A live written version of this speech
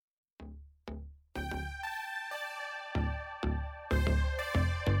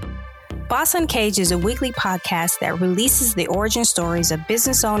Boss Uncaged is a weekly podcast that releases the origin stories of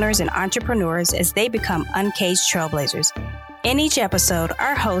business owners and entrepreneurs as they become uncaged trailblazers. In each episode,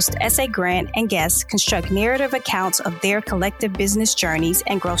 our host, S.A. Grant, and guests construct narrative accounts of their collective business journeys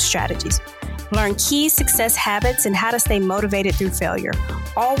and growth strategies. Learn key success habits and how to stay motivated through failure,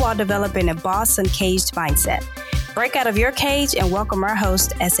 all while developing a Boss Uncaged mindset. Break out of your cage and welcome our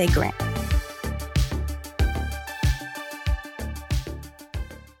host, S.A. Grant.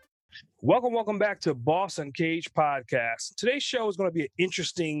 Welcome back to Boss Uncaged podcast. Today's show is going to be an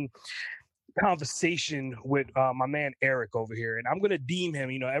interesting conversation with my man Eric over here, and I'm going to deem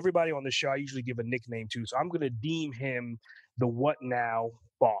him. You know, everybody on the show I usually give a nickname to, so I'm going to deem him the What Now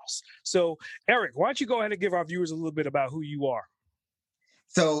Boss. So, Eric, why don't you go ahead and give our viewers a little bit about who you are?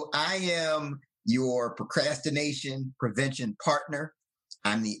 So, I am your procrastination prevention partner.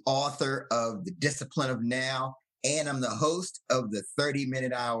 I'm the author of The Discipline of Now, and I'm the host of the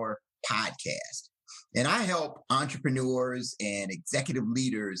 30-Minute Hour podcast. And I help entrepreneurs and executive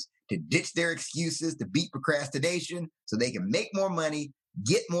leaders to ditch their excuses to beat procrastination so they can make more money,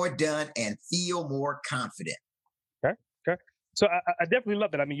 get more done, and feel more confident. Okay. So I definitely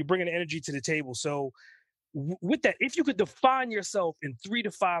love that. I mean, you're bringing energy to the table. So with that, if you could define yourself in 3 to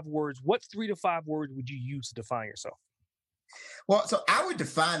 5 words, what 3 to 5 words would you use to define yourself? Well, so I would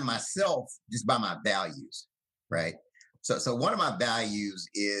define myself just by my values, right? So one of my values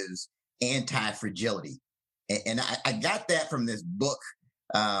is anti-fragility. And I got that from this book.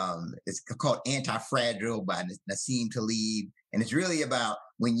 It's called Anti-Fragile by Nassim Taleb. And it's really about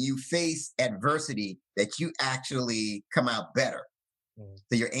when you face adversity that you actually come out better.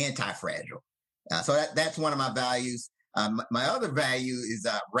 So you're anti-fragile. So that's one of my values. My other value is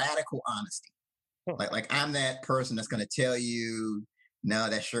radical honesty. Like I'm that person that's going to tell you, no,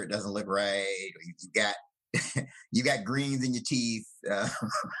 that shirt doesn't look right. Or you got greens in your teeth.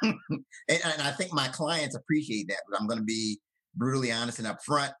 And I think my clients appreciate that, but I'm going to be brutally honest and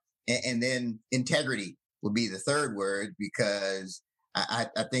upfront. And then integrity will be the third word, because I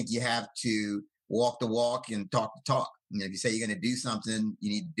think you have to walk the walk and talk the talk. You know, if you say you're going to do something, you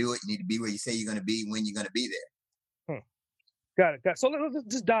need to do it. You need to be where you say you're going to be when you're going to be there. Got it. So let's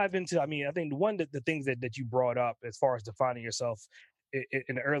just dive into, I mean, I think the things that you brought up as far as defining yourself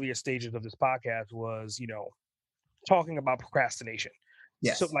in the earlier stages of this podcast was, you know, talking about procrastination.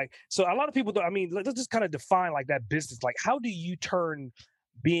 Yes. So a lot of people, let's just kind of define like that business. Like, how do you turn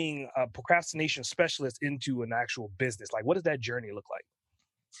being a procrastination specialist into an actual business? Like, what does that journey look like?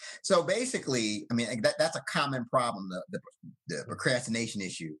 So basically, I mean, that's a common problem, the procrastination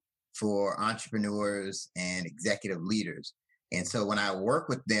issue for entrepreneurs and executive leaders. And so when I work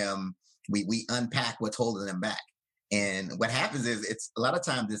with them, we unpack what's holding them back. And what happens is it's a lot of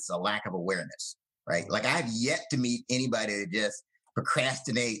times it's a lack of awareness, right? Like I've yet to meet anybody that just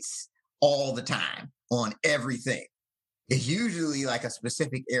procrastinates all the time on everything. It's usually like a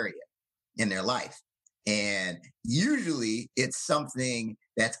specific area in their life. And usually it's something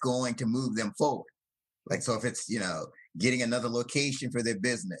that's going to move them forward. Like, so if it's, you know, getting another location for their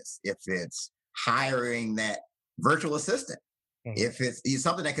business, if it's hiring that virtual assistant, if it's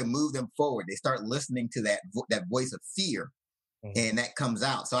something that can move them forward, they start listening to that voice of fear, and that comes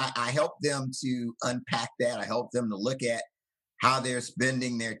out. So I help them to unpack that. I help them to look at how they're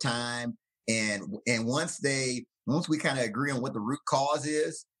spending their time. And once we kind of agree on what the root cause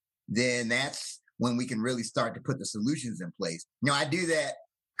is, then that's when we can really start to put the solutions in place. You know, I do that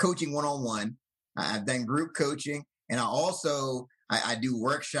coaching one-on-one. I've done group coaching, and I do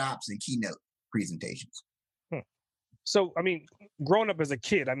workshops and keynote presentations. So, I mean, growing up as a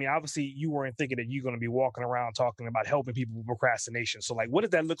kid, I mean, obviously you weren't thinking that you're going to be walking around talking about helping people with procrastination. So, like, what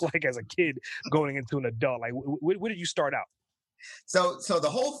did that look like as a kid going into an adult? Like, where did you start out? So the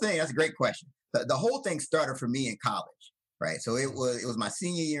whole thing, that's a great question. The whole thing started for me in college, right? So it was my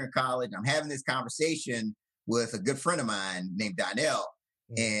senior year in college. I'm having this conversation with a good friend of mine named Donnell.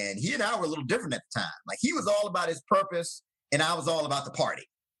 And he and I were a little different at the time. Like, he was all about his purpose and I was all about the party.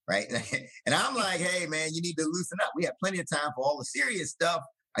 Right. And I'm like, hey, man, you need to loosen up. We have plenty of time for all the serious stuff.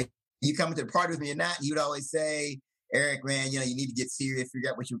 You coming to the party with me or not? And he would always say, Eric, man, you know, you need to get serious, figure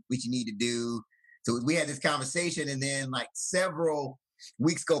out what you need to do. So we had this conversation, and then like several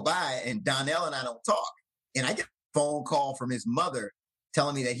weeks go by and Donnell and I don't talk. And I get a phone call from his mother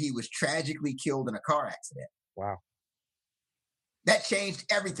telling me that he was tragically killed in a car accident. Wow. That changed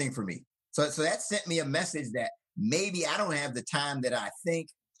everything for me. So that sent me a message that maybe I don't have the time that I think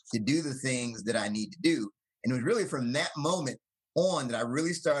to do the things that I need to do. And it was really from that moment on that I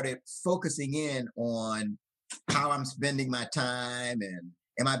really started focusing in on how I'm spending my time and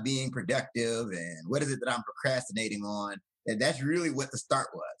am I being productive and what is it that I'm procrastinating on? that's really what the start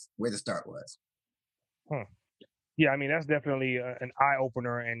was, where the start was. Hmm. Yeah, I mean, that's definitely an eye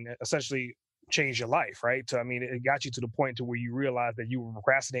opener and essentially changed your life, right? So, I mean, it got you to the point to where you realized that you were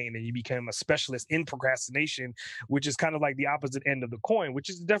procrastinating and you became a specialist in procrastination, which is kind of like the opposite end of the coin, which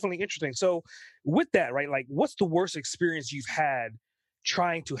is definitely interesting. So, with that, right, like, what's the worst experience you've had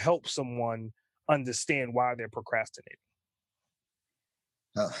trying to help someone understand why they're procrastinating?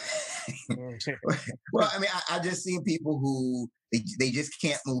 Oh. Well, I mean, I've just seen people who they just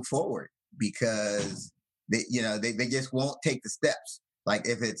can't move forward because they just won't take the steps. Like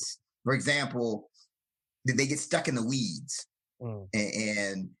if it's, for example, they get stuck in the weeds Mm,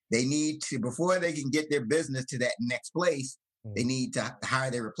 and they need to, before they can get their business to that next place, they mm, need to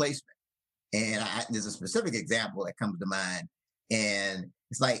hire their replacement. And there's a specific example that comes to mind. And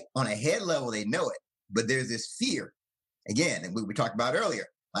it's like on a head level, they know it, but there's this fear. Again, and we talked about earlier,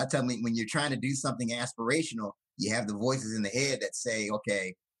 a lot of times when you're trying to do something aspirational, you have the voices in the head that say,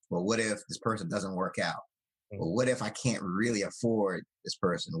 okay, well, what if this person doesn't work out? mm, Well, what if I can't really afford this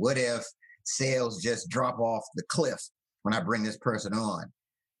person? What if sales just drop off the cliff when I bring this person on?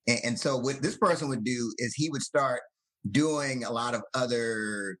 And so what this person would do is he would start doing a lot of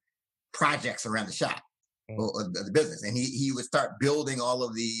other projects around the shop mm, or the business. And he would start building all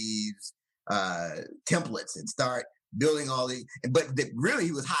of these templates and start building all these, but really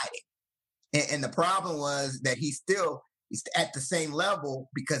he was hiding. And the problem was that he's at the same level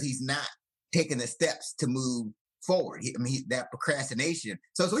because he's not taking the steps to move forward. That procrastination.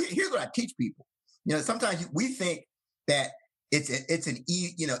 So here's what I teach people. Sometimes we think that it's an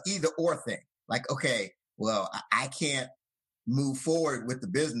either or thing. Like, okay, well, I can't move forward with the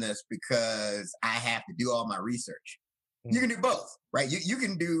business because I have to do all my research. You mm. can do both, right? You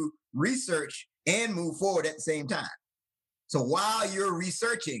can do research and move forward at the same time. So while you're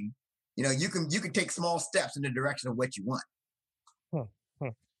researching, you can take small steps in the direction of what you want. Hmm, hmm.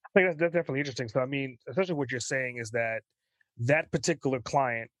 I think that's definitely interesting. So, I mean, essentially what you're saying is that that particular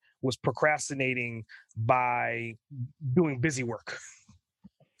client was procrastinating by doing busy work.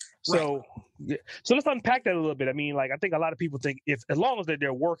 Right. So, yeah. So let's unpack that a little bit. I mean, like, I think a lot of people think if, as long as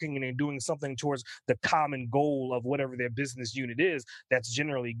they're working and they're doing something towards the common goal of whatever their business unit is, that's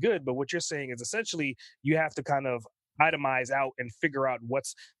generally good. But what you're saying is essentially you have to kind of itemize out and figure out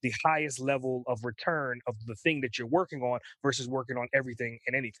what's the highest level of return of the thing that you're working on versus working on everything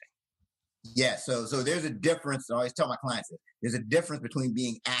and anything. Yeah. So there's a difference. I always tell my clients that there's a difference between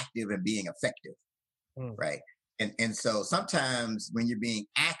being active and being effective. Mm, Right. And so sometimes when you're being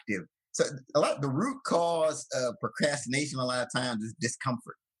active, so the root cause of procrastination a lot of times is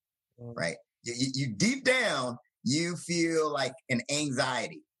discomfort. mm, Right. You deep down, you feel like an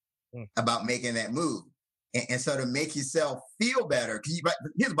anxiety mm, about making that move. And so to make yourself feel better,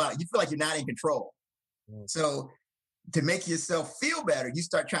 here's about it, you feel like you're not in control. mm, So to make yourself feel better, you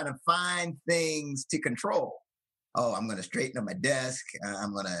start trying to find things to control. Oh, I'm going to straighten up my desk.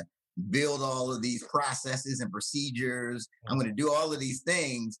 I'm going to build all of these processes and procedures. I'm mm. going to do all of these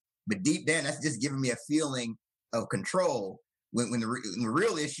things. But deep down, that's just giving me a feeling of control. When the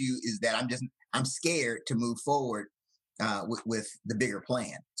real issue is that I'm scared to move forward with the bigger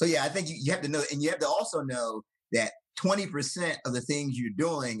plan. So yeah, I think you have to know, and you have to also know that 20% of the things you're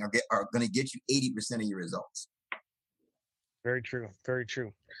doing are going to get you 80% of your results. Very true. Very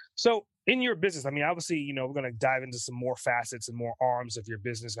true. So in your business, I mean, obviously, we're going to dive into some more facets and more arms of your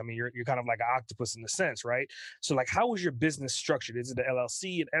business. I mean, you're kind of like an octopus in a sense, right? So like, how is your business structured? Is it an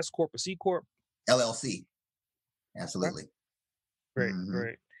LLC, an S Corp, a C Corp? LLC, Okay. absolutely. Great, Hmm.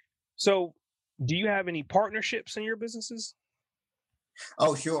 great. So do you have any partnerships in your businesses?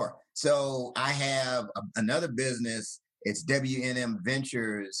 Oh, sure. So I have another business. It's WNM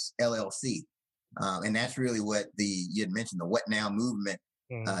Ventures LLC. And that's really what you had mentioned, the What Now movement.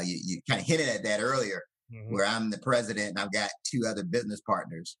 Hmm. You kind of hinted at that earlier, Hmm. where I'm the president and I've got two other business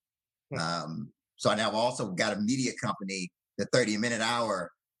partners. So now I've also got a media company, the 30 Minute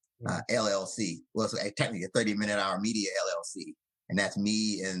Hour Hmm. LLC. Well, so technically a 30-minute hour media LLC. And that's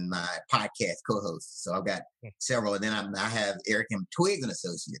me and my podcast co-host. So I've got several. And then I have Eric M. Twiggs and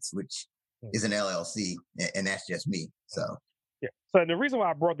Associates, which is an LLC, and that's just me. So Yeah. So the reason why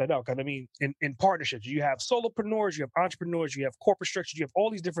I brought that up, because I mean, in partnerships, you have solopreneurs, you have entrepreneurs, you have corporate structures, you have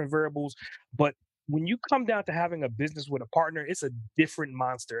all these different variables. But when you come down to having a business with a partner, it's a different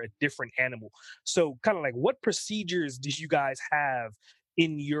monster, a different animal. So, kind of like, what procedures do you guys have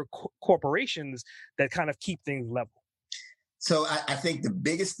in your corporations that kind of keep things level? So I think the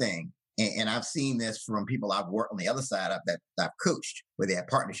biggest thing, and I've seen this from people I've worked on the other side of that I've coached, where they have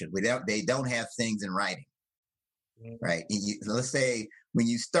partnerships, where they don't have things in writing, Mm, right? So let's say when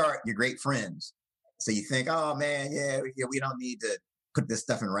you start, you're great friends. So you think, oh man, yeah, we don't need to put this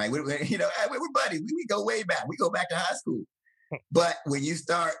stuff in right. We're buddies. We go way back. We go back to high school. But when you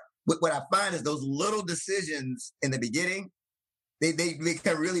start, what I find is those little decisions in the beginning, they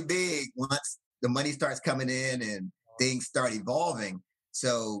become really big once the money starts coming in and things start evolving.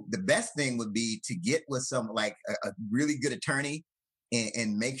 So the best thing would be to get with some like a really good attorney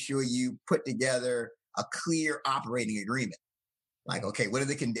and make sure you put together a clear operating agreement. Like, okay, what are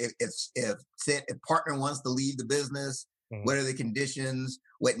the if partner wants to leave the business, what are the conditions?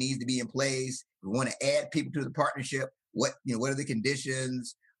 What needs to be in place? We want to add people to the partnership. What are the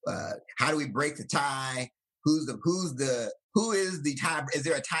conditions? How do we break the tie? Who is the tie? Is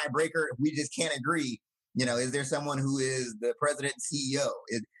there a tiebreaker if we just can't agree? Is there someone who is the president and CEO?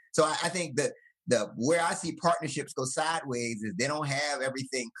 So I think that where I see partnerships go sideways is they don't have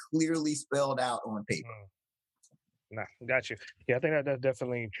everything clearly spelled out on paper. Nah, got you. Yeah, I think that's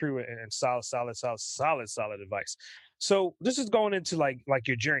definitely true and solid advice. So this is going into like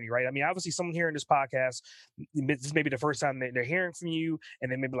your journey, right? I mean, obviously someone hearing this podcast, this may be the first time they're hearing from you, and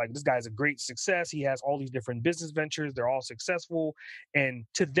they may be like, this guy's a great success. He has all these different business ventures. They're all successful. And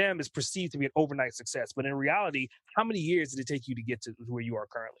to them, it's perceived to be an overnight success. But in reality, how many years did it take you to get to where you are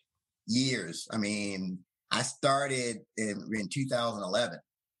currently? Years. I mean, I started in 2011.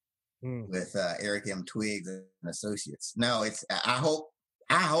 With Eric M. Twiggs and Associates. No, I hope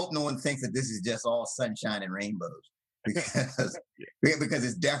no one thinks that this is just all sunshine and rainbows, because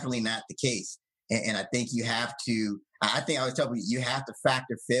it's definitely not the case. And I think you have to. I think I always tell people you have to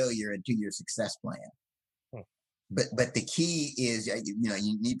factor failure into your success plan. But the key is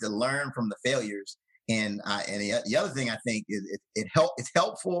you need to learn from the failures. And the other thing I think is it's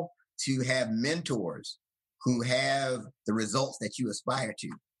helpful to have mentors who have the results that you aspire to,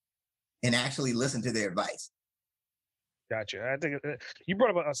 and actually listen to their advice. Gotcha. I think you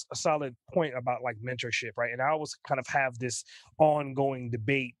brought up a solid point about like mentorship, right? And I always kind of have this ongoing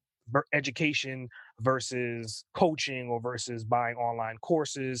debate: education versus coaching, or versus buying online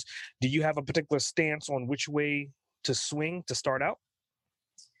courses. Do you have a particular stance on which way to swing to start out?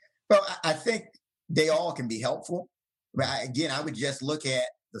 Well, I think they all can be helpful. But I would just look at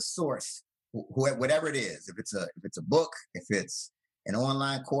the source, whatever it is. If it's a book, if it's an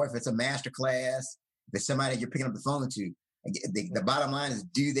online course, if it's a master class, if it's somebody you're picking up the phone to, the bottom line is,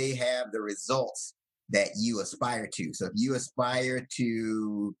 do they have the results that you aspire to? So if you aspire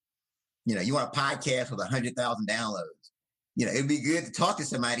to, you want a podcast with 100,000 downloads, it'd be good to talk to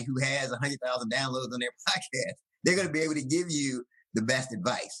somebody who has 100,000 downloads on their podcast. They're going to be able to give you the best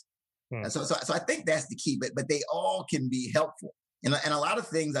advice. So I think that's the key, but they all can be helpful. And a lot of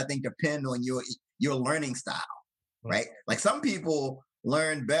things I think depend on your learning style. Right? Like some people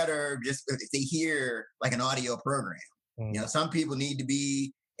learn better just if they hear like an audio program. Some people need to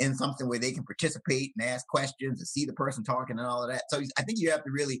be in something where they can participate and ask questions and see the person talking and all of that. So I think you have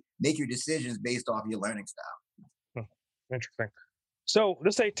to really make your decisions based off your learning style. Interesting. So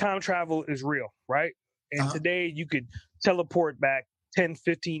let's say time travel is real, right? And today you could teleport back 10,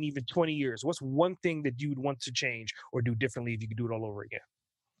 15, even 20 years. What's one thing that you would want to change or do differently if you could do it all over again?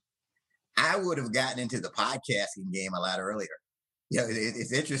 I would have gotten into the podcasting game a lot earlier.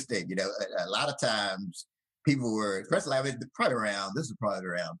 It's interesting. A lot of times people were, especially this was probably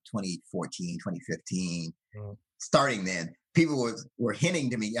around 2014, 2015, starting then. People were hinting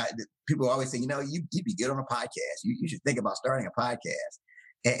to me. People were always saying, you'd be good on a podcast. You should think about starting a podcast.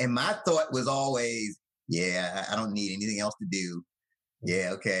 And my thought was always, yeah, I don't need anything else to do.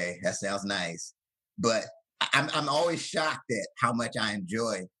 Yeah, okay, that sounds nice. But I'm always shocked at how much I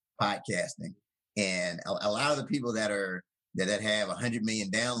enjoy podcasting, and a lot of the people that have 100 million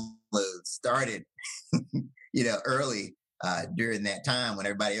downloads started early during that time when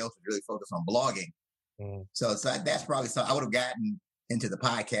everybody else was really focused on blogging. So that's probably something I would have gotten into the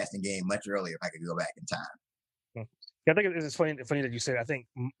podcasting game much earlier if I could go back in time. Yeah, I think it's funny that you said. I think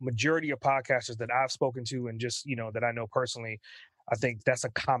majority of podcasters that I've spoken to and just that I know personally, I think that's a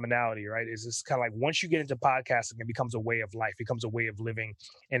commonality, right? Is this kind of like once you get into podcasting, it becomes a way of life, becomes a way of living.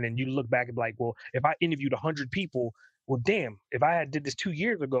 And then you look back and be like, well, if I interviewed 100 people, well, damn, if I had did this 2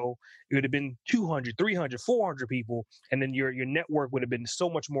 years ago, it would have been 200, 300, 400 people. And then your network would have been so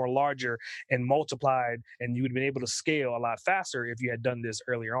much more larger and multiplied, and you would have been able to scale a lot faster if you had done this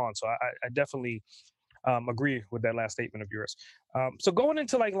earlier on. So I definitely agree with that last statement of yours. So going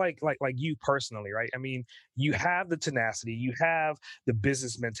into like you personally, right? I mean, you have the tenacity, you have the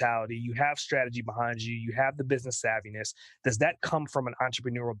business mentality, you have strategy behind you, you have the business savviness. Does that come from an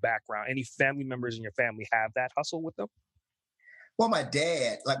entrepreneurial background? Any family members in your family have that hustle with them? Well, my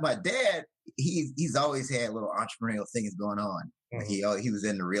dad, he's always had little entrepreneurial things going on. He was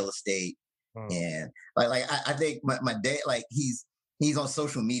in the real estate. And I think my dad, like he's on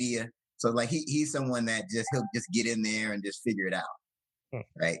social media. So like he's someone that he'll just get in there and just figure it out. Mm.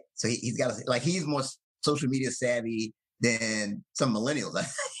 Right. So he's got like, he's more social media savvy than some millennials. But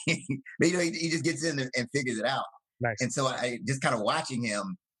he just gets in and figures it out. Nice. And so I just kind of watching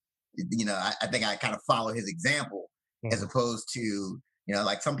him, I think I kind of follow his example as opposed to,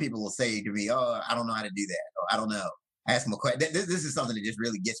 like some people will say to me, "Oh, I don't know how to do that," or "I don't know." I ask him a question. This is something that just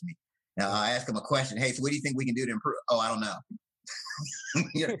really gets me. Now I ask him a question. "Hey, so what do you think we can do to improve?" "Oh, I don't know."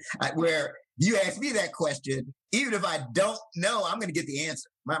 Where you ask me that question, even if I don't know, I'm going to get the answer.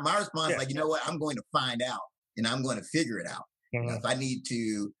 My response, like, you know what? I'm going to find out and I'm going to figure it out. If I need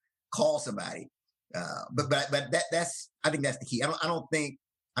to call somebody, but that's I think that's the key. I don't think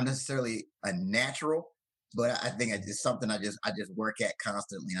I'm necessarily a natural, but I think it's something I just work at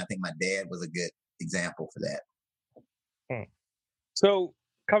constantly. And I think my dad was a good example for that. So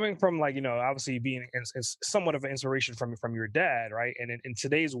coming from obviously being somewhat of an inspiration from your dad, right? And in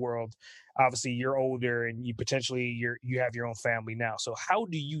today's world, obviously you're older and you have your own family now. So how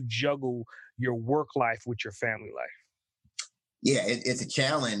do you juggle your work life with your family life? Yeah, it's a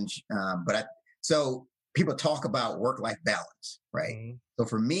challenge. So people talk about work-life balance, right? Mm-hmm. So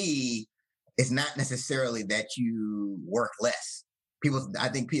for me, it's not necessarily that you work less. I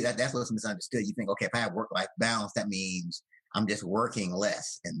think that's what's misunderstood. You think, okay, if I have work-life balance, that means I'm just working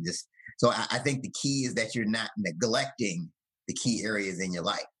less. And so I think the key is that you're not neglecting the key areas in your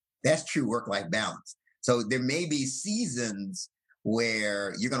life. That's true work-life balance. So there may be seasons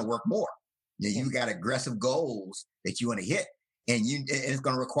where you're going to work more. You got aggressive goals that you want to hit, and it's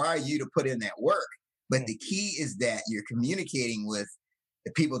going to require you to put in that work. But the key is that you're communicating with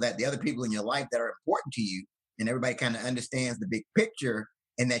the other people in your life that are important to you, and everybody kind of understands the big picture,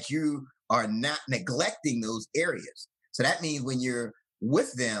 and that you are not neglecting those areas. So that means when you're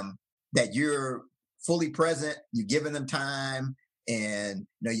with them, that you're fully present, you're giving them time, and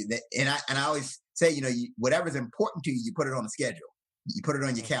I always say, whatever's important to you, you put it on the schedule, you put it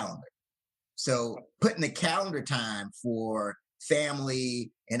on your calendar. So putting the calendar time for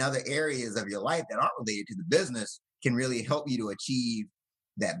family and other areas of your life that aren't related to the business can really help you to achieve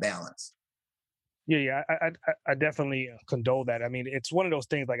that balance. Yeah, I definitely condole that. I mean, it's one of those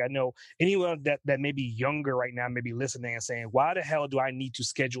things, like, I know anyone that may be younger right now may be listening and saying, why the hell do I need to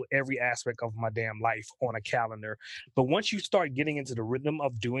schedule every aspect of my damn life on a calendar? But once you start getting into the rhythm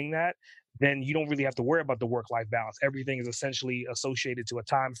of doing that, then you don't really have to worry about the work-life balance. Everything is essentially associated to a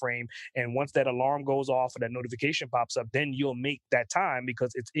time frame. And once that alarm goes off or that notification pops up, then you'll make that time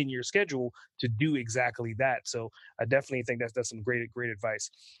because it's in your schedule to do exactly that. So I definitely think that's some great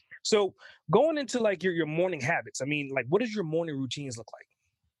advice. So going into like your morning habits, I mean, like, what does your morning routines look like?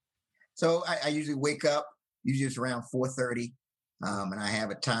 So I usually wake up, usually it's around 4:30, and I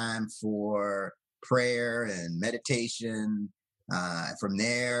have a time for prayer and meditation. From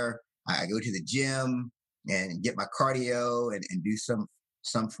there, I go to the gym and get my cardio and do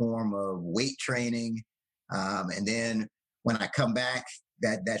some form of weight training. And then when I come back,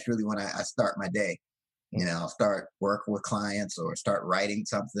 that's really when I start my day. I'll start working with clients or start writing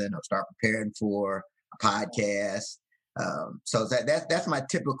something or start preparing for a podcast. So that's my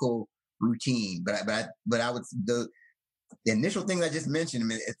typical routine. But I would the initial things I just mentioned. I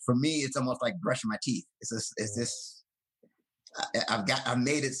mean, for me, it's almost like brushing my teeth. I've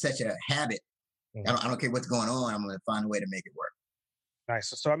made it such a habit. I don't care what's going on. I'm going to find a way to make it work.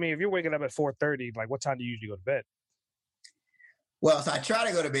 Nice. So I mean, if you're waking up at 4:30, like, what time do you usually go to bed? Well, so I try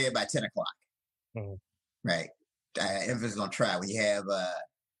to go to bed by 10 o'clock. Mm-hmm. Right. I emphasis on try. When you have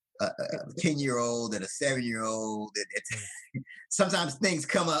a 10-year-old and a 7-year-old, sometimes things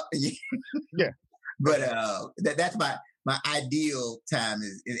come up. Yeah. But that's my ideal time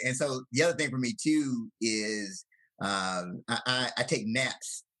and so the other thing for me too is I take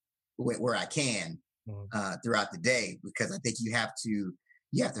naps where I can throughout the day, because I think you have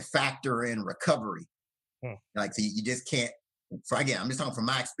to factor in recovery. Like, so you just can't. Again, I'm just talking from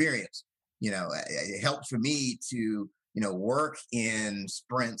my experience. It helps for me to work in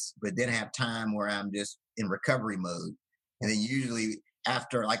sprints, but then have time where I'm just in recovery mode. And then usually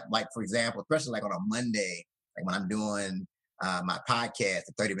after, like for example, especially like on a Monday, like when I'm doing my podcast,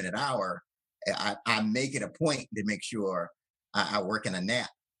 the 30-minute hour, I make it a point to make sure I work in a nap,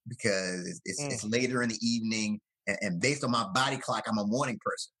 because it's later in the evening, and based on my body clock, I'm a morning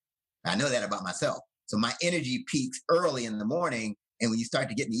person. I know that about myself. So my energy peaks early in the morning, and when you start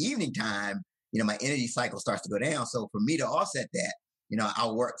to get in the evening time, my energy cycle starts to go down. So for me to offset that,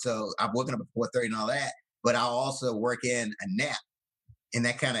 I'll work. So I'm waking up at 4:30 and all that, but I'll also work in a nap, and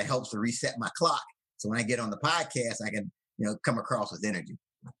that kind of helps to reset my clock. So when I get on the podcast, I can, come across with energy.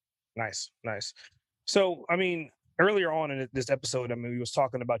 Nice, nice. So, I mean, earlier on in this episode, I mean, we was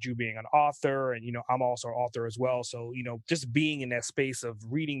talking about you being an author, and I'm also an author as well. So, just being in that space of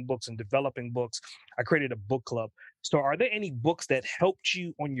reading books and developing books, I created a book club. So, are there any books that helped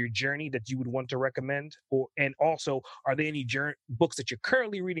you on your journey that you would want to recommend, and also, are there any books that you're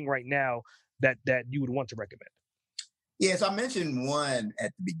currently reading right now that you would want to recommend? Yes, I mentioned one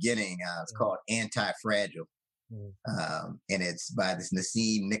at the beginning. It's called Anti-Fragile, Mm, and it's by this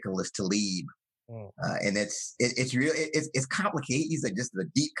Nassim Nicholas Taleb. mm, And it's real. It's complicated. He's just a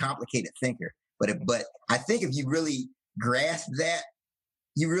deep, complicated thinker. But I think if you really grasp that,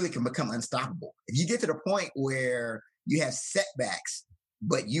 you really can become unstoppable. If you get to the point where you have setbacks,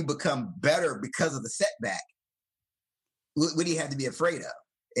 but you become better because of the setback, what do you have to be afraid of?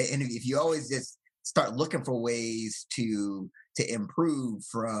 And if you always just start looking for ways to improve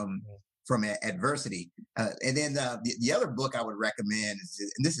mm. from adversity. And then the other book I would recommend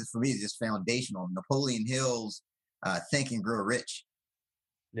and this is for me, is just foundational. Napoleon Hill's Think and Grow Rich.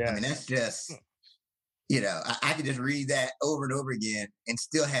 I mean, that's Yes. just I could just read that over and over again and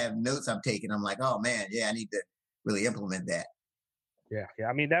still have notes I'm taking. I'm like, oh man, yeah, I need to really implement that. Yeah, yeah.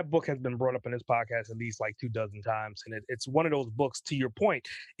 I mean, that book has been brought up in this podcast at least like 2 dozen times, and it's one of those books. To your point,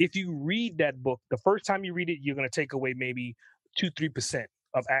 if you read that book, the first time you read it, you're going to take away maybe 2-3%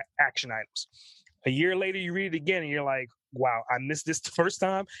 of action items. A year later, you read it again, and you're like, "Wow, I missed this the first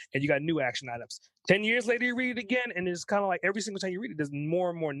time," and you got new action items. 10 years later, you read it again, and it's kind of like every single time you read it, there's more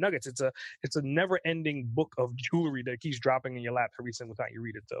and more nuggets. It's a never ending book of jewelry that keeps dropping in your lap every single time you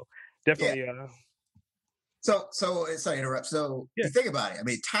read it. So Yeah. definitely, So sorry to interrupt. So yeah, you think about it. I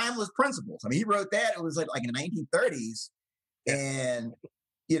mean, timeless principles. I mean, he wrote that. It was like in the 1930s, yeah. and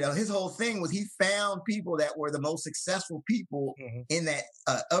his whole thing was he found people that were the most successful people Hmm. in that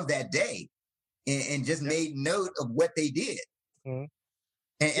of that day, and just Yeah. made note of what they did. Hmm.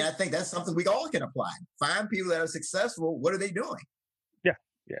 And I think that's something we all can apply. Find people that are successful. What are they doing? Yeah,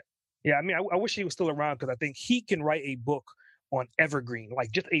 yeah, yeah. I mean, I wish he was still around because I think he can write a book on evergreen,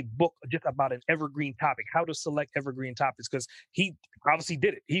 like just a book just about an evergreen topic, how to select evergreen topics. Because he obviously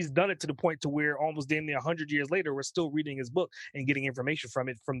did it. He's done it to the point to where almost damn near 100 years later, we're still reading his book and getting information from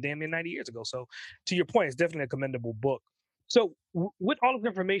it from damn near 90 years ago. So, to your point, it's definitely a commendable book. So, with all of the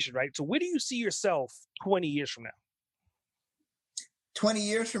information, right? So, where do you see yourself 20 years from now? 20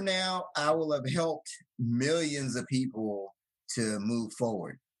 years from now, I will have helped millions of people to move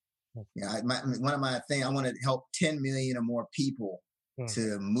forward. One of my things, I want to help 10 million or more people Hmm.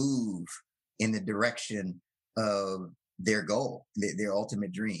 to move in the direction of their goal, their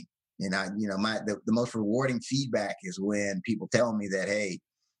ultimate dream. And the most rewarding feedback is when people tell me that, hey,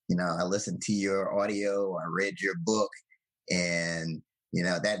 I listened to your audio, I read your book, and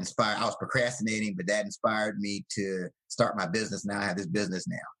that inspired. I was procrastinating, but that inspired me to start my business. Now I have this business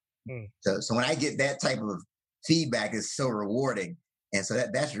now. Hmm. So when I get that type of feedback, it's so rewarding. And so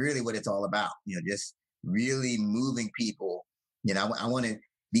that's really what it's all about. Just really moving people. I want to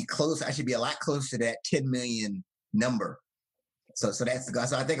be close. I should be a lot closer to that 10 million number. So that's the goal.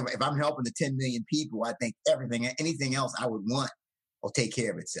 So I think if I'm helping the 10 million people, I think anything else I would want will take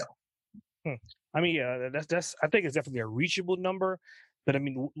care of itself. Hmm. I mean, yeah, that's. I think it's definitely a reachable number, but I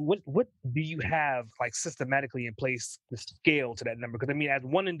mean, what do you have like systematically in place to scale to that number? Because I mean, as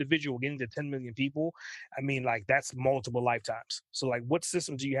one individual getting to 10 million people, I mean, like that's multiple lifetimes. So, like, what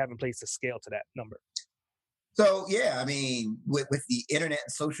systems do you have in place to scale to that number? So yeah, I mean, with the internet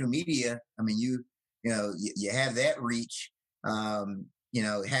and social media, I mean, you have that reach.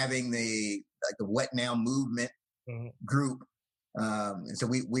 Having the What Now movement Hmm. group. And so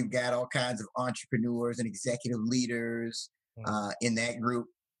we've got all kinds of entrepreneurs and executive leaders in that group.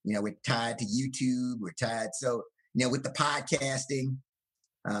 We're tied to YouTube. We're tied. So, with the podcasting.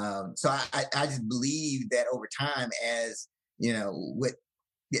 So I just believe that over time, as, with,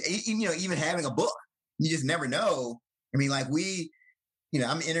 even having a book, you just never know. I mean, like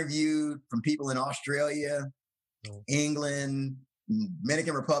I'm interviewed from people in Australia, Hmm. England,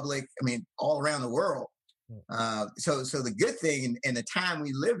 Dominican Republic. I mean, all around the world. So the good thing in the time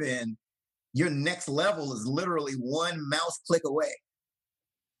we live in, your next level is literally one mouse click away.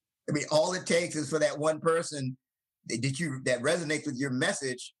 I mean, all it takes is for that one person that resonates with your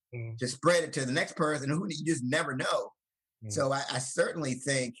message Hmm. to spread it to the next person who you just never know. Hmm. So I certainly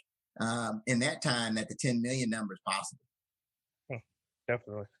think in that time that the 10 million number is possible.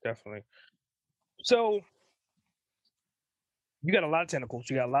 Definitely, definitely. So you got a lot of tentacles.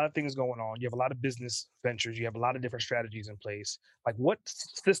 You got a lot of things going on. You have a lot of business ventures. You have a lot of different strategies in place. Like, what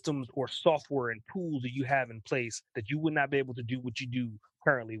systems or software and tools do you have in place that you would not be able to do what you do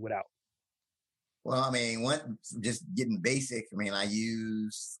currently without? Well, I mean, just getting basic. I mean, I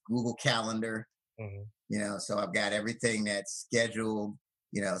use Google Calendar, Hmm. so I've got everything that's scheduled,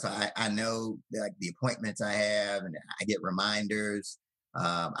 so I know like the appointments I have and I get reminders.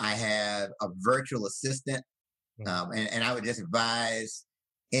 I have a virtual assistant, and I would just advise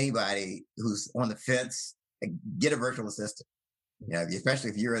anybody who's on the fence, get a virtual assistant. Especially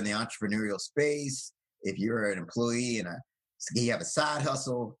if you're in the entrepreneurial space, if you're an employee and you have a side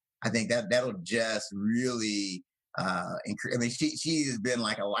hustle, I think that'll just really increase. I mean, she has been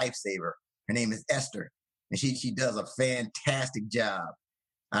like a lifesaver. Her name is Esther, and she does a fantastic job.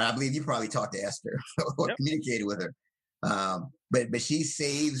 And I believe you probably talked to Esther or Yep. communicated with her. But she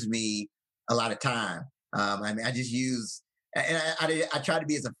saves me a lot of time. I mean, I just use and I try to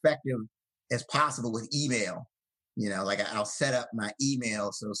be as effective as possible with email. Like I'll set up my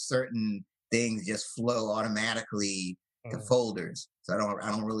email so certain things just flow automatically to Hmm. folders, so I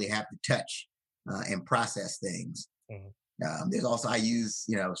don't really have to touch and process things. Hmm. There's also I use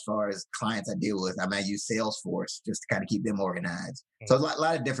as far as clients I deal with, I might use Salesforce just to kind of keep them organized. So a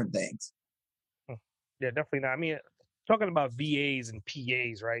lot of different things. Yeah, definitely not. I mean, talking about VAs and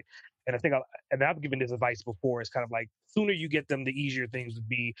PAs, right? And I think, and I've given this advice before. It's kind of like sooner you get them, the easier things would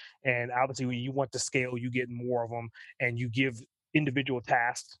be. And obviously, when you want to scale, you get more of them, and you give individual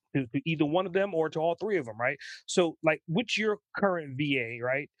tasks to either one of them or to all three of them, right? So, like, with your current VA,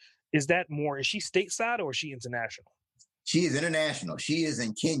 right? Is she stateside or is she international? She is international. She is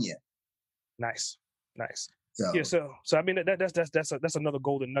in Kenya. Nice, nice. Yeah, So so I mean that's another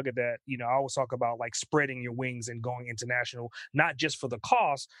golden nugget that I always talk about, like spreading your wings and going international, not just for the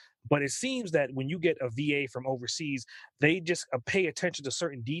cost, but it seems that when you get a VA from overseas, they just pay attention to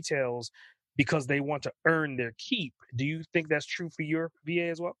certain details because they want to earn their keep. Do you think that's true for your VA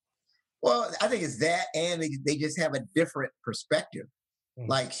as well? well, I think it's that, and they just have a different perspective. Mhm.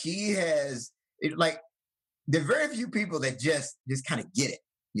 Like like there are very few people that just kind of get it.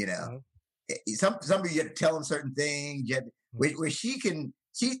 You know, Mhm. some of you have to tell them certain things. Mhm. Where she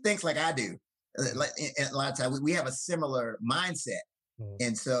thinks like I do. Mhm. Like a lot of times we have a similar mindset, Mhm.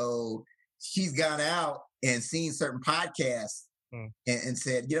 and so she's gone out and seen certain podcasts Mhm. and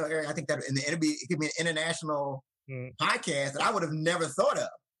said, Eric, I think that and it could be an international Mhm. podcast that I would have never thought of.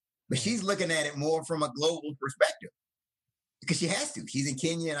 But Mhm. she's looking at it more from a global perspective because she has to. She's in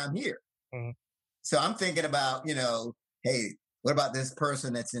Kenya and I'm here. Mhm. So I'm thinking about, hey, what about this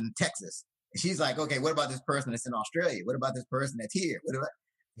person that's in Texas? And she's like, okay, what about this person that's in Australia? What about this person that's here? What about?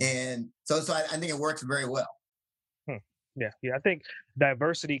 Mhm. And so I think it works very well. Hmm. Yeah, yeah. I think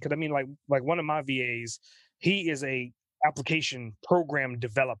diversity, because I mean, like one of my VAs, he is a application program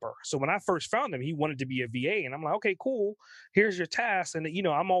developer. So when I first found him, he wanted to be a VA, and I'm like, okay, cool. Here's your task, and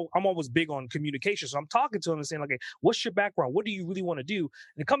I'm always big on communication. So I'm talking to him and saying, like, hey, what's your background? What do you really want to do?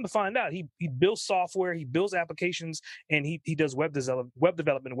 And come to find out, he builds software, he builds applications, and he does web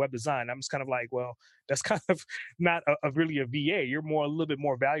development and web design. I'm just kind of like, well, that's kind of not really a VA. You're a little bit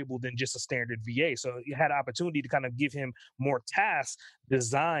more valuable than just a standard VA. So you had an opportunity to kind of give him more tasks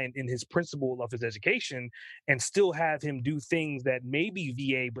designed in his principle of his education and still have him do things that may be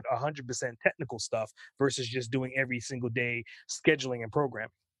VA, but 100% technical stuff versus just doing every single day scheduling and programming.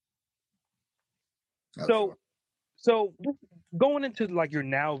 Oh, So, sure. so going into like your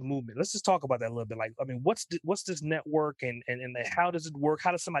now movement, let's just talk about that a little bit. Like, I mean, what's this network and how does it work?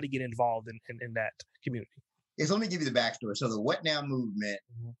 How does somebody get involved in that community? So let me give you the backstory. So the What Now movement,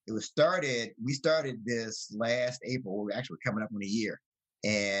 Mhm. we started this last April. We're actually coming up on a year.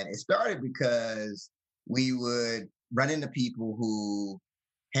 And it started because we would run into people who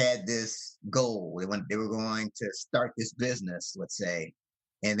had this goal. They were going to start this business, let's say,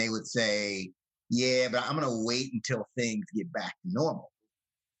 and they would say, yeah, but I'm going to wait until things get back to normal.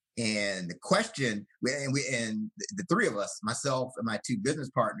 And the question, and the three of us, myself and my two business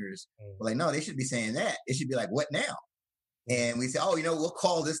partners, Mhm. were like, no, they should be saying that. It should be like, what now? Mhm. And we said, oh, we'll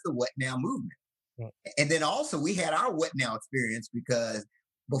call this the What Now movement. Mhm. And then also we had our What Now experience because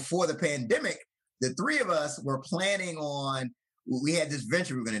before the pandemic, the three of us were planning on, we had this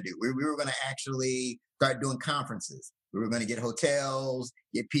venture we were going to do. We were going to actually start doing conferences. We were going to get hotels,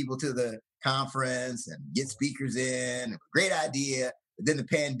 get people to the conference and get speakers in. Great idea. But then the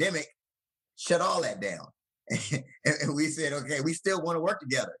pandemic shut all that down. And we said, okay, we still want to work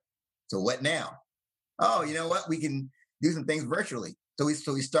together. So what now? Oh, you know what? We can do some things virtually. So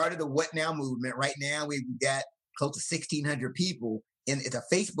we started the What Now movement. Right now we've got close to 1,600 people in it's a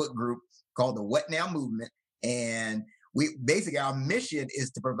Facebook group called the What Now movement. And we basically our mission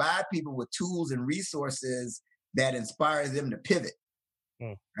is to provide people with tools and resources that inspires them to pivot.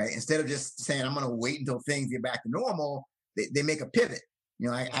 Mhm. Right. Instead of just saying, I'm gonna wait until things get back to normal, they make a pivot.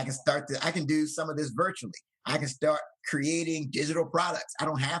 I can do some of this virtually. I can start creating digital products. I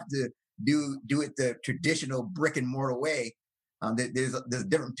don't have to do it the traditional brick and mortar way. There's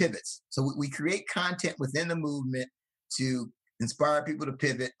different pivots. So we create content within the movement to inspire people to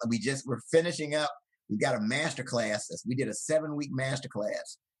pivot. We're finishing up. We've got a masterclass. We did a 7-week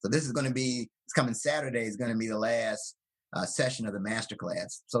masterclass. So it's coming Saturday is going to be the last session of the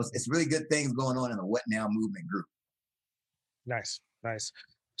masterclass. So it's really good things going on in the What Now movement group. Nice.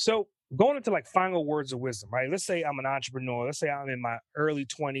 So going into like final words of wisdom, right? Let's say I'm an entrepreneur. Let's say I'm in my early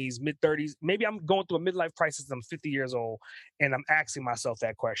 20s, mid 30s. Maybe I'm going through a midlife crisis. I'm 50 years old and I'm asking myself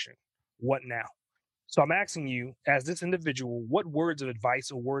that question, what now? So I'm asking you, as this individual, what words of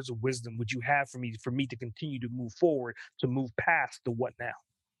advice or words of wisdom would you have for me to continue to move forward, to move past the what now?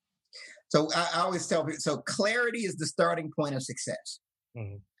 So I always tell people, so clarity is the starting point of success.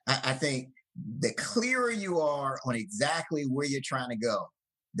 Mm-hmm. I think the clearer you are on exactly where you're trying to go,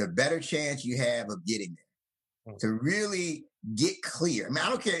 the better chance you have of getting there. Mm-hmm. To really get clear. I mean, I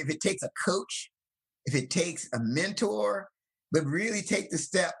don't care if it takes a coach, if it takes a mentor, but really take the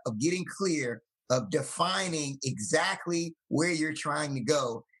step of getting clear, of defining exactly where you're trying to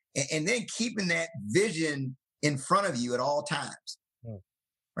go, and then keeping that vision in front of you at all times. Mm.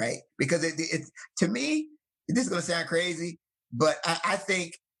 Right? Because it's to me, this is going to sound crazy, but I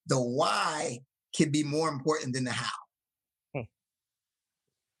think the why can be more important than the how.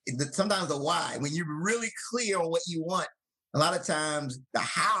 Sometimes the why, when you're really clear on what you want, a lot of times the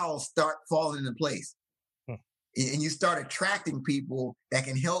how start falling into place. And you start attracting people that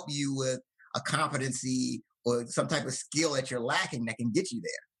can help you with a competency or some type of skill that you're lacking that can get you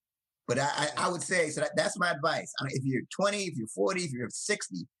there. But I would say, so that's my advice. I mean, if you're 20, if you're 40, if you're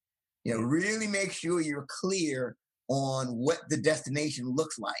 60, really make sure you're clear on what the destination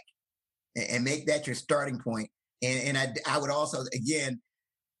looks like and make that your starting point. And I would also, again,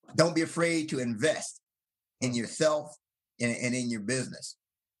 don't be afraid to invest in yourself and in your business.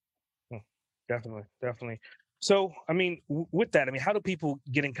 Definitely. So, I mean, with that, I mean, how do people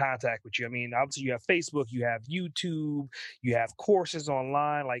get in contact with you? I mean, obviously you have Facebook, you have YouTube, you have courses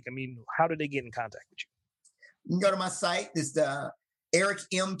online. Like, I mean, how do they get in contact with you? You can go to my site. It's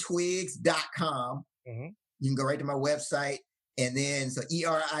ericmtwiggs.com. Mm-hmm. You can go right to my website. And then, so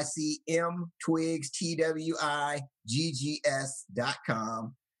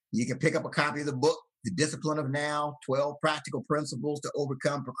EricMTwiggs.com. You can pick up a copy of the book, The Discipline of Now, 12 Practical Principles to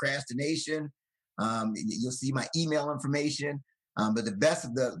Overcome Procrastination. You'll see my email information, but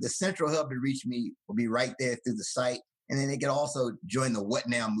the central hub to reach me will be right there through the site. And then they can also join the What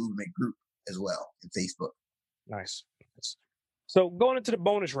Now movement group as well in Facebook. Nice. So going into the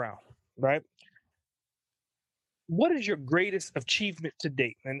bonus round, right? What is your greatest achievement to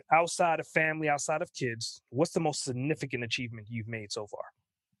date? And outside of family, outside of kids, what's the most significant achievement you've made so far?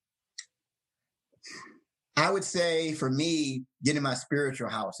 I would say for me, getting my spiritual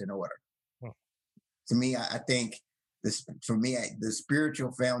house in order. To me, I think the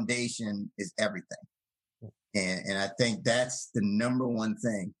spiritual foundation is everything. And I think that's the number one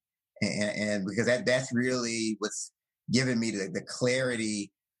thing. And because that's really what's given me the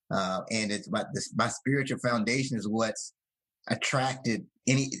clarity. And it's my spiritual foundation is what's attracted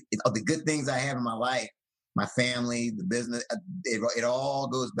of the good things I have in my life, my family, the business. It all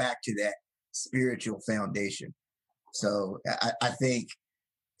goes back to that spiritual foundation. So I think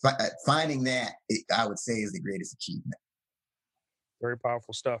finding that, I would say, is the greatest achievement. Very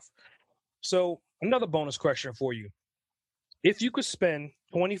powerful stuff. So another bonus question for you. If you could spend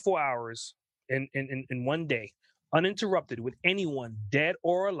 24 hours in one day, uninterrupted, with anyone, dead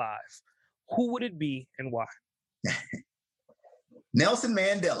or alive, who would it be and why? Nelson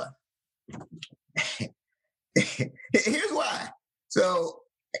Mandela. Here's why. So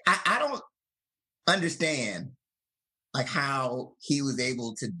I don't understand like how he was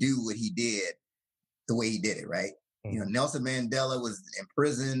able to do what he did the way he did it, right? Mm-hmm. Nelson Mandela was in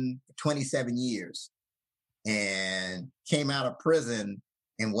prison for 27 years and came out of prison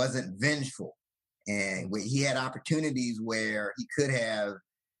and wasn't vengeful. And he had opportunities where he could have,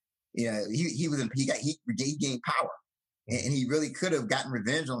 he gained power. Mm-hmm. And he really could have gotten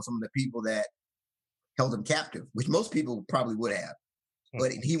revenge on some of the people that held him captive, which most people probably would have. Mm-hmm.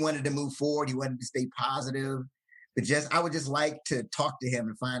 But he wanted to move forward. He wanted to stay positive. But I would just like to talk to him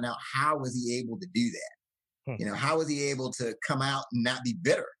and find out, how was he able to do that? How was he able to come out and not be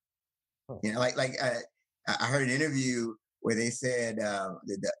bitter? I heard an interview where they said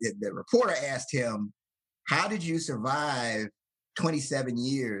the reporter asked him, "How did you survive 27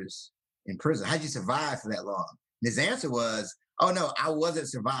 years in prison? How did you survive for that long?" And his answer was, "Oh no, I wasn't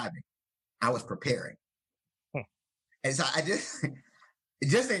surviving. I was preparing." And so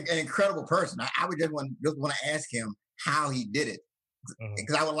just an incredible person. I would just want to ask him how he did it,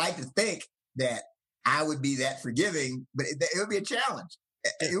 because I would like to think that I would be that forgiving, but it would be a challenge.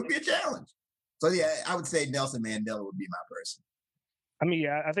 It would be a challenge. So yeah, I would say Nelson Mandela would be my person. I mean,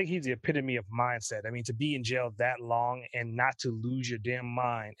 I think he's the epitome of mindset. I mean, to be in jail that long and not to lose your damn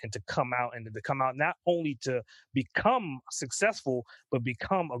mind, and to come out not only to become successful, but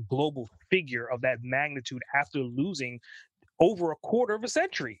become a global figure of that magnitude after losing over a quarter of a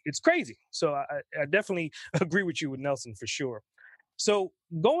century. It's crazy. So I definitely agree with you with Nelson for sure. So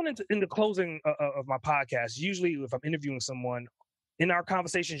going into closing of my podcast, usually if I'm interviewing someone, in our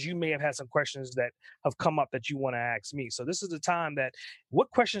conversations, you may have had some questions that have come up that you want to ask me. So this is the time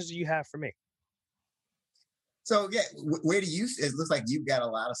what questions do you have for me? So yeah, it looks like you've got a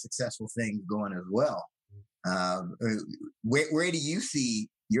lot of successful things going as well. Where do you see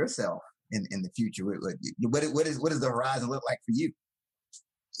yourself in the future? What does the horizon look like for you?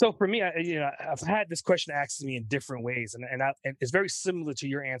 So for me, I've had this question asked to me in different ways, and it's very similar to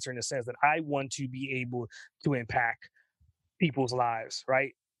your answer in the sense that I want to be able to impact people's lives,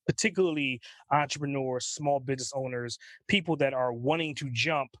 right? Particularly entrepreneurs, small business owners, people that are wanting to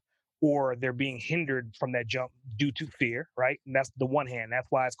jump or they're being hindered from that jump due to fear, right? And that's the one hand. That's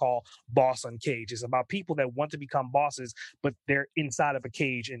why it's called Boss Uncaged. It's about people that want to become bosses, but they're inside of a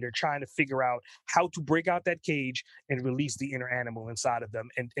cage and they're trying to figure out how to break out that cage and release the inner animal inside of them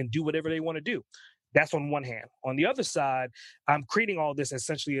and do whatever they want to do. That's on one hand. On the other side, I'm creating all this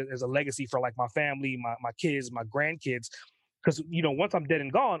essentially as a legacy for like my family, my kids, my grandkids. Because, once I'm dead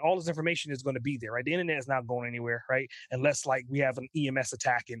and gone, all this information is going to be there, right? The internet is not going anywhere, right? Unless like we have an EMS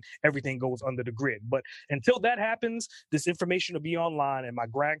attack and everything goes under the grid. But until that happens, this information will be online, and my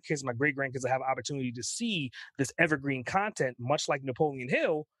grandkids, my great-grandkids will have an opportunity to see this evergreen content, much like Napoleon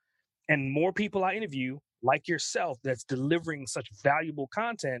Hill. And more people I interview, like yourself, that's delivering such valuable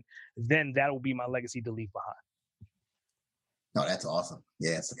content, then that will be my legacy to leave behind. No, that's awesome.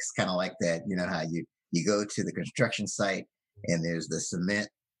 Yeah, it's kind of like that, how you go to the construction site, and there's the cement,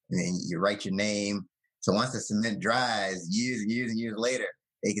 and then you write your name. So once the cement dries, years and years and years later,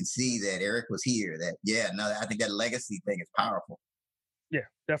 they can see that Eric was here. I think that legacy thing is powerful. Yeah,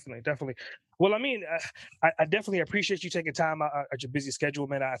 definitely. Well, I mean, I definitely appreciate you taking time out at your busy schedule,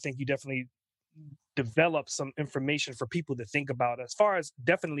 man. I think you definitely develop some information for people to think about. As far as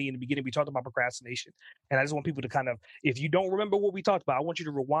definitely in the beginning, we talked about procrastination. And I just want people to kind of, if you don't remember what we talked about, I want you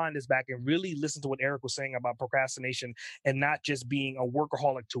to rewind this back and really listen to what Eric was saying about procrastination and not just being a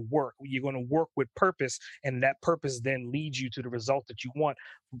workaholic to work. You're going to work with purpose, and that purpose then leads you to the result that you want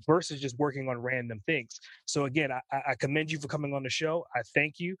versus just working on random things. So again, I commend you for coming on the show. I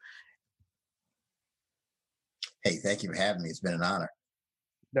thank you. Hey, thank you for having me. It's been an honor.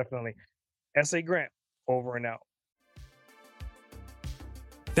 Definitely. S.A. Grant, over and out.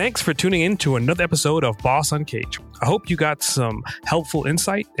 Thanks for tuning in to another episode of Boss Uncaged. I hope you got some helpful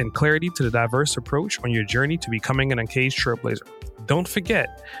insight and clarity to the diverse approach on your journey to becoming an uncaged trailblazer. Don't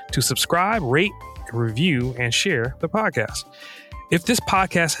forget to subscribe, rate, review, and share the podcast. If this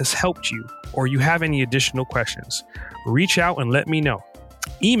podcast has helped you or you have any additional questions, reach out and let me know.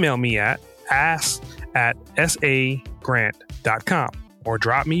 Email me at ask@sagrant.com. or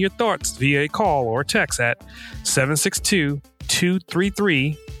drop me your thoughts via a call or text at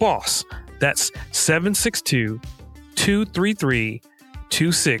 762-233-BOSS. That's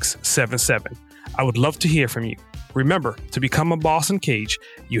 762-233-2677. I would love to hear from you. Remember, to become a boss uncaged,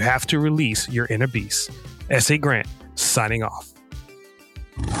 you have to release your inner beast. S.A. Grant, signing off.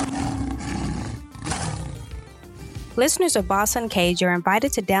 Listeners of Boss Uncaged are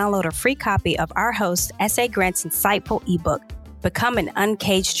invited to download a free copy of our host, S.A. Grant's insightful ebook, Become an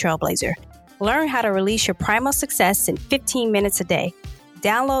Uncaged Trailblazer. Learn how to release your primal success in 15 minutes a day.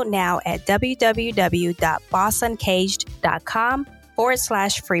 Download now at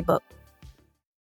www.bossuncaged.com/freebook.